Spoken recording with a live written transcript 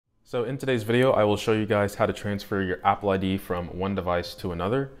So in today's video, I will show you guys how to transfer your Apple ID from one device to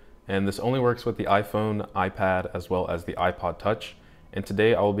another. And this only works with the iPhone, iPad, as well as the iPod Touch. And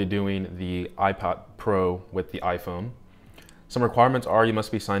today I will be doing the iPad Pro with the iPhone. Some requirements are you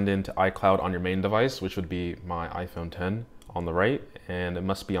must be signed in to iCloud on your main device, which would be my iPhone 10 on the right, and it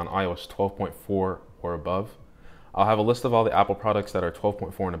must be on iOS 12.4 or above. I'll have a list of all the Apple products that are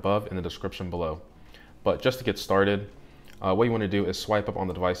 12.4 and above in the description below. But just to get started, what you want to do is swipe up on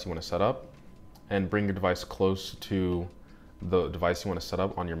the device you want to set up and bring your device close to the device you want to set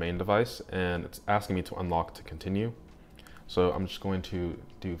up on your main device, and it's asking me to unlock to continue. So I'm just going to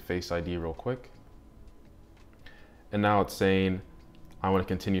do Face ID real quick. And now it's saying I want to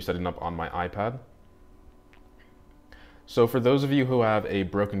continue setting up on my iPad. So for those of you who have a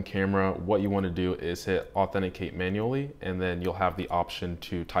broken camera, what you want to do is hit authenticate manually, and then you'll have the option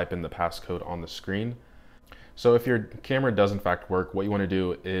to type in the passcode on the screen. So if your camera does in fact work, what you want to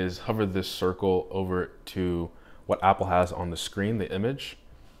do is hover this circle over to what Apple has on the screen, the image.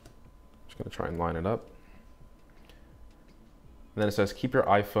 I'm just going to try and line it up. And then it says keep your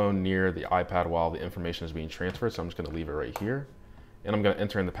iPhone near the iPad while the information is being transferred. So I'm just going to leave it right here. And I'm going to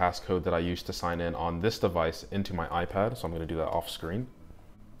enter in the passcode that I used to sign in on this device into my iPad. So I'm going to do that off screen.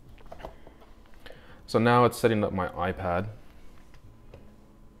 So now it's setting up my iPad.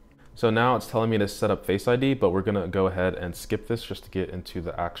 So now it's telling me to set up Face ID, but we're going to go ahead and skip this just to get into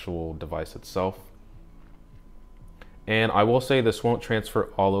the actual device itself. And I will say this won't transfer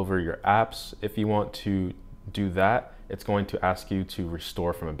all over your apps. If you want to do that, it's going to ask you to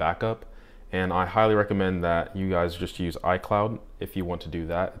restore from a backup. And I highly recommend that you guys just use iCloud if you want to do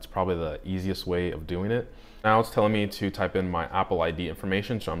that. It's probably the easiest way of doing it. Now it's telling me to type in my Apple ID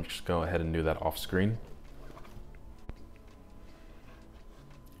information, so I'm just going to go ahead and do that off screen.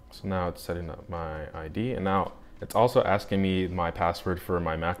 So now it's setting up my ID, and now it's also asking me my password for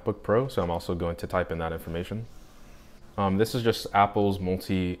my MacBook Pro, so I'm also going to type in that information. This is just Apple's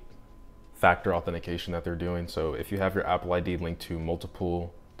multi-factor authentication that they're doing. So if you have your Apple ID linked to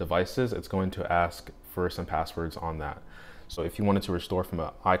multiple devices, it's going to ask for some passwords on that. So if you wanted to restore from an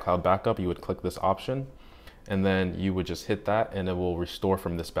iCloud backup, you would click this option, and then you would just hit that, and it will restore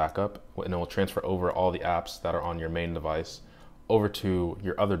from this backup, and it will transfer over all the apps that are on your main device over to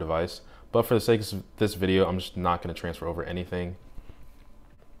your other device. But for the sake of this video, I'm just not going to transfer over anything.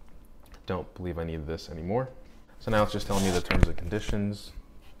 Don't believe I need this anymore. So now it's just telling me the terms and conditions.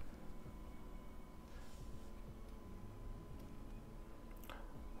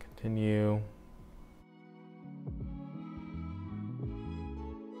 Continue.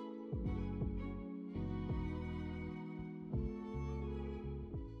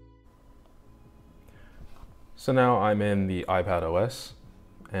 So now I'm in the iPad OS,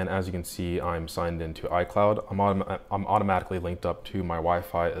 and as you can see, I'm signed into iCloud. I'm automatically linked up to my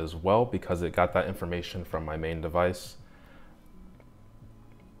Wi-Fi as well because it got that information from my main device.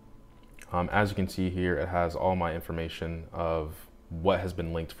 As you can see here, it has all my information of what has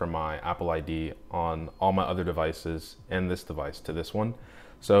been linked from my Apple ID on all my other devices and this device to this one.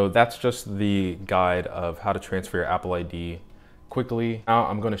 So that's just the guide of how to transfer your Apple ID quickly. Now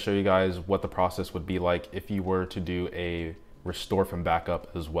I'm going to show you guys what the process would be like if you were to do a restore from backup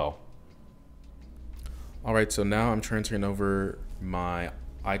as well. All right, so now I'm transferring over my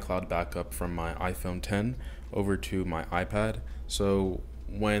iCloud backup from my iPhone 10 over to my iPad. So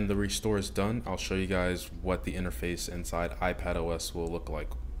when the restore is done, I'll show you guys what the interface inside iPad OS will look like.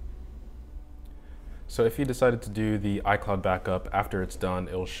 So if you decided to do the iCloud backup after it's done,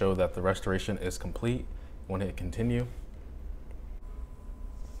 it will show that the restoration is complete. You want to hit continue.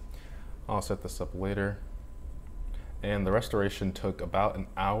 I'll set this up later. And the restoration took about an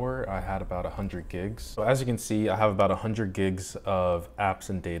hour. I had about 100 gigs. So as you can see, I have about 100 gigs of apps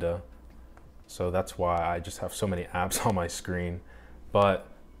and data. So that's why I just have so many apps on my screen. But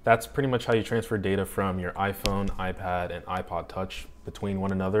that's pretty much how you transfer data from your iPhone, iPad, and iPod Touch between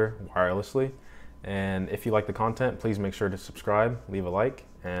one another wirelessly. And if you like the content, please make sure to subscribe, leave a like,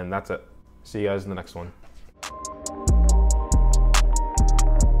 and that's it. See you guys in the next one.